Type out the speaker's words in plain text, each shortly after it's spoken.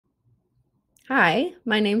Hi,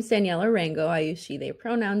 my name's Daniela Rango. I use she, they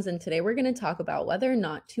pronouns, and today we're going to talk about whether or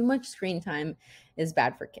not too much screen time is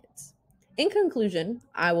bad for kids. In conclusion,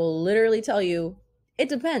 I will literally tell you it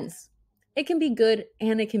depends. It can be good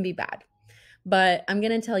and it can be bad. But I'm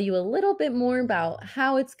going to tell you a little bit more about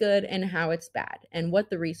how it's good and how it's bad and what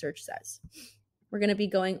the research says. We're going to be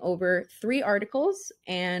going over 3 articles,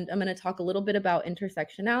 and I'm going to talk a little bit about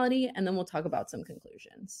intersectionality, and then we'll talk about some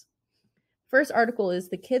conclusions. First article is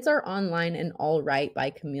The Kids Are Online and All Right by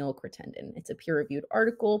Camille Crittenden. It's a peer-reviewed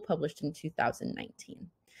article published in 2019.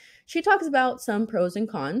 She talks about some pros and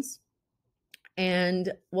cons,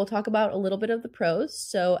 and we'll talk about a little bit of the pros.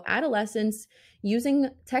 So adolescents using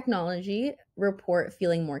technology report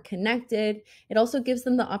feeling more connected. It also gives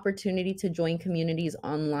them the opportunity to join communities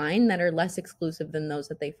online that are less exclusive than those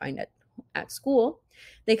that they find at school.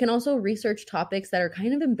 They can also research topics that are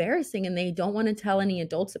kind of embarrassing and they don't want to tell any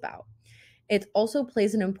adults about. It also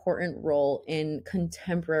plays an important role in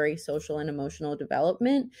contemporary social and emotional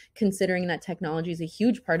development, considering that technology is a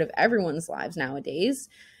huge part of everyone's lives nowadays.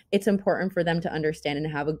 It's important for them to understand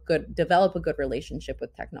and develop a good relationship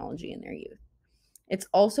with technology in their youth. It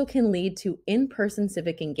also can lead to in-person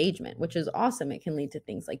civic engagement, which is awesome. It can lead to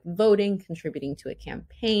things like voting, contributing to a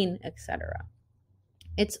campaign, etc.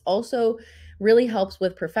 It's also really helps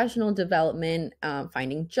with professional development,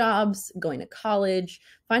 finding jobs, going to college,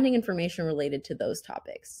 finding information related to those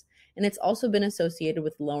topics. And it's also been associated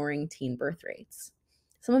with lowering teen birth rates.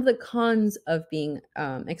 Some of the cons of being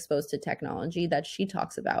exposed to technology that she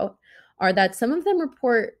talks about are that some of them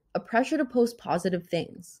report a pressure to post positive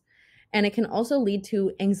things. And it can also lead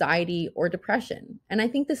to anxiety or depression. And I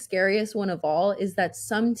think the scariest one of all is that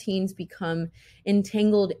some teens become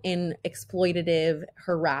entangled in exploitative,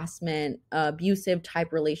 harassment, abusive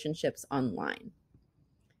type relationships online,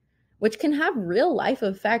 which can have real life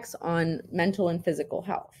effects on mental and physical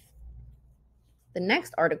health. The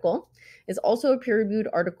next article is also a peer-reviewed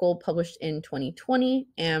article published in 2020.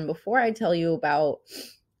 And before I tell you about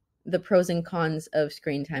the pros and cons of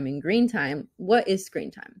screen time and green time, what is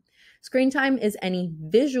screen time? Screen time is any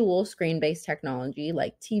visual screen-based technology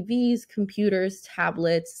like TVs, computers,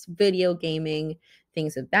 tablets, video gaming,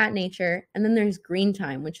 things of that nature. And then there's green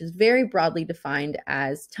time, which is very broadly defined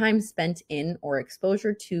as time spent in or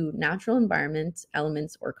exposure to natural environments,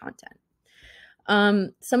 elements, or content.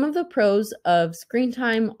 Some of the pros of screen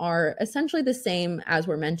time are essentially the same as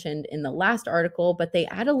were mentioned in the last article, but they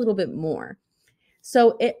add a little bit more.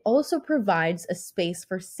 So it also provides a space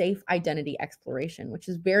for safe identity exploration, which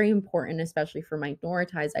is very important, especially for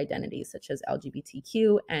minoritized identities such as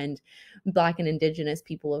LGBTQ and Black and Indigenous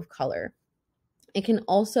people of color. It can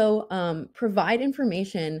also provide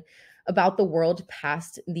information about the world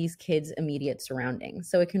past these kids' immediate surroundings.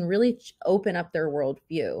 So it can really open up their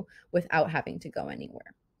worldview without having to go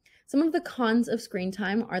anywhere. Some of the cons of screen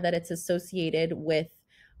time are that it's associated with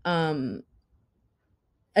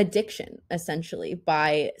addiction, essentially,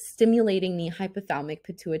 by stimulating the hypothalamic,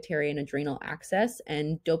 pituitary, and adrenal axis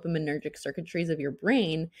and dopaminergic circuitries of your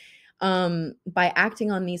brain, by acting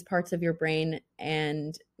on these parts of your brain.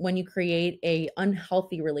 And when you create a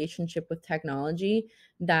unhealthy relationship with technology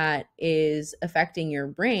that is affecting your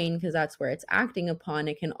brain, because that's where it's acting upon,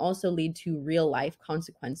 it can also lead to real life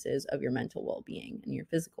consequences of your mental well-being and your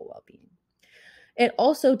physical well-being. It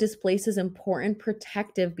also displaces important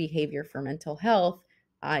protective behavior for mental health,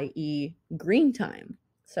 i.e., green time.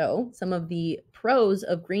 So, some of the pros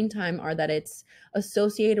of green time are that it's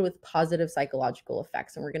associated with positive psychological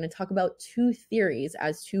effects. And we're going to talk about 2 theories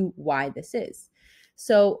as to why this is.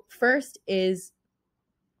 So, first is,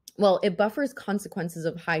 well, it buffers consequences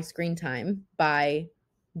of high screen time by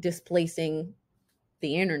displacing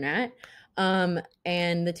the internet.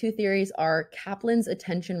 And the 2 theories are Kaplan's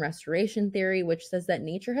attention restoration theory, which says that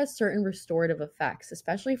nature has certain restorative effects,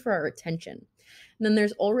 especially for our attention. And then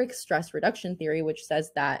there's Ulrich's stress reduction theory, which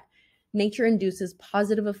says that nature induces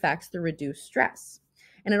positive effects through reduced stress.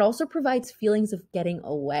 And it also provides feelings of getting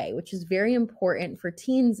away, which is very important for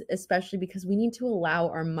teens, especially because we need to allow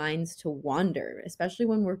our minds to wander, especially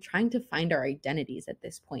when we're trying to find our identities at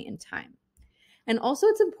this point in time. And also,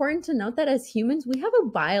 it's important to note that as humans, we have a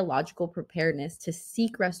biological preparedness to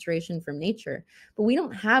seek restoration from nature, but we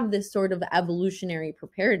don't have this sort of evolutionary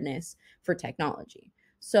preparedness for technology.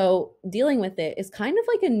 So dealing with it is kind of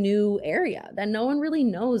like a new area that no one really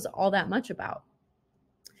knows all that much about.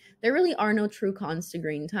 There really are no true cons to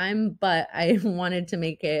green time, but I wanted to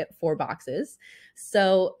make it 4 boxes.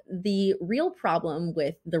 So the real problem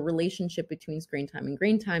with the relationship between screen time and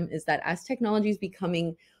green time is that as technology is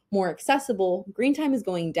becoming more accessible, green time is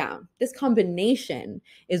going down. This combination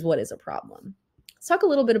is what is a problem. Let's talk a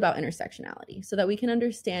little bit about intersectionality so that we can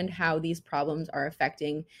understand how these problems are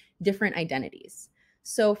affecting different identities.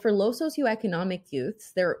 So, for low socioeconomic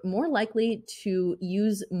youths, they're more likely to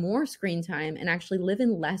use more screen time and actually live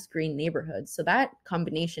in less green neighborhoods. So, that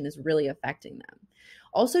combination is really affecting them.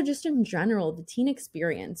 Also, just in general, the teen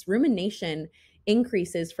experience, rumination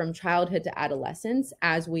increases from childhood to adolescence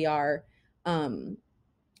as our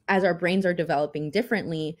brains are developing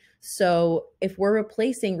differently. So, if we're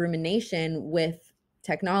replacing rumination with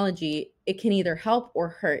technology, it can either help or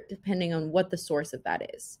hurt depending on what the source of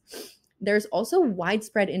that is. There's also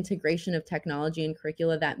widespread integration of technology in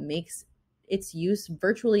curricula that makes its use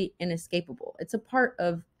virtually inescapable. It's a part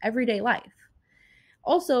of everyday life.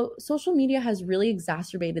 Also, social media has really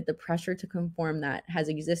exacerbated the pressure to conform that has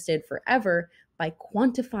existed forever by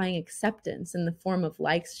quantifying acceptance in the form of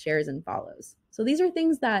likes, shares, and follows. So these are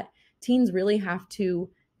things that teens really have to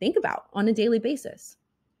think about on a daily basis.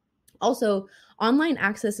 Also, online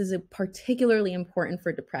access is particularly important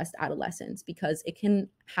for depressed adolescents because it can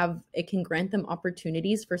grant them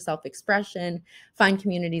opportunities for self-expression, find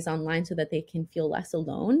communities online so that they can feel less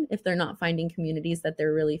alone if they're not finding communities that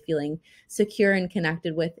they're really feeling secure and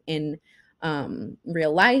connected with in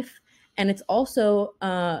real life. And it's also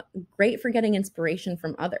great for getting inspiration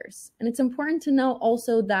from others. And it's important to know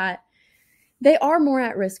also that they are more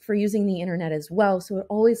at risk for using the internet as well. So it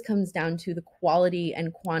always comes down to the quality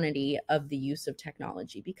and quantity of the use of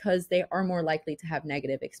technology because they are more likely to have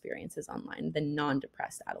negative experiences online than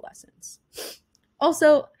non-depressed adolescents.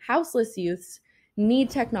 Also, houseless youths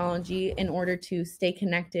need technology in order to stay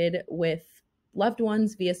connected with loved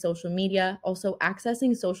ones via social media, also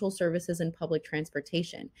accessing social services and public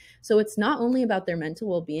transportation. So it's not only about their mental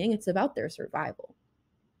well-being, it's about their survival.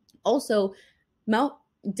 Also,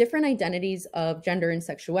 different identities of gender and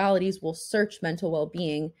sexualities will search mental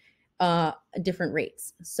well-being at different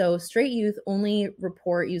rates. So straight youth only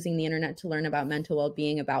report using the internet to learn about mental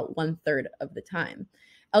well-being about 1/3 of the time.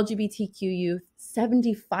 LGBTQ youth,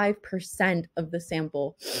 75% of the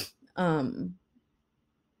sample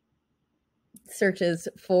searches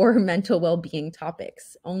for mental well-being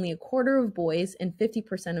topics. Only 1/4 of boys and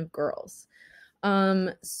 50% of girls.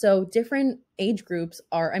 So different age groups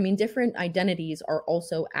different identities are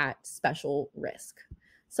also at special risk.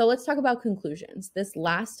 So let's talk about conclusions. This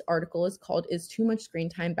last article is called "Is Too Much Screen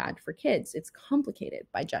Time Bad for Kids?" It's complicated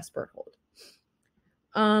by Jess Berthold.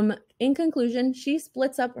 In conclusion, she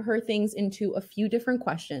splits up her things into a few different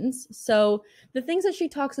questions. So the things that she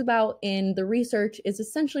talks about in the research is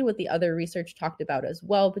essentially what the other research talked about as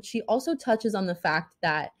well, but she also touches on the fact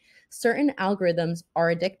that certain algorithms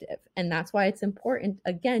are addictive. And that's why it's important,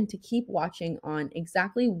 again, to keep watching on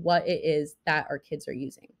exactly what it is that our kids are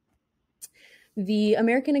using. The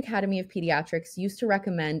American Academy of Pediatrics used to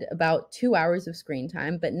recommend about 2 hours of screen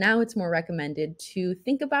time, but now it's more recommended to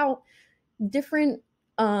think about different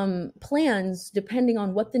plans depending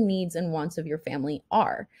on what the needs and wants of your family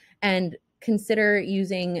are, and consider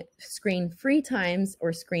using screen-free times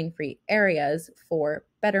or screen-free areas for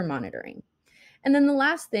better monitoring. And then the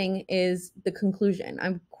last thing is the conclusion.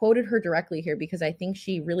 I've quoted her directly here because I think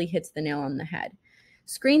she really hits the nail on the head.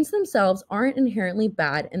 Screens themselves aren't inherently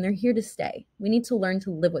bad and they're here to stay. We need to learn to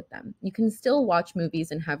live with them. You can still watch movies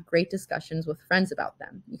and have great discussions with friends about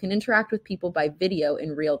them. You can interact with people by video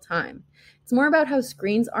in real time. It's more about how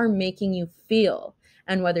screens are making you feel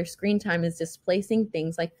and whether screen time is displacing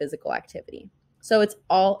things like physical activity. So it's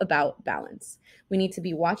all about balance. We need to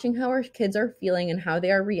be watching how our kids are feeling and how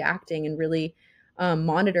they are reacting and really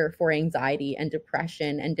monitor for anxiety and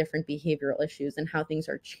depression and different behavioral issues and how things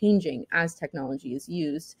are changing as technology is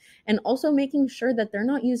used, and also making sure that they're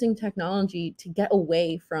not using technology to get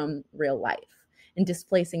away from real life and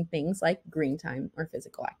displacing things like green time or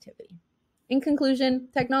physical activity. In conclusion,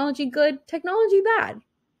 technology good, technology bad.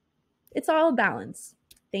 It's all a balance.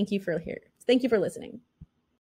 Thank you for listening.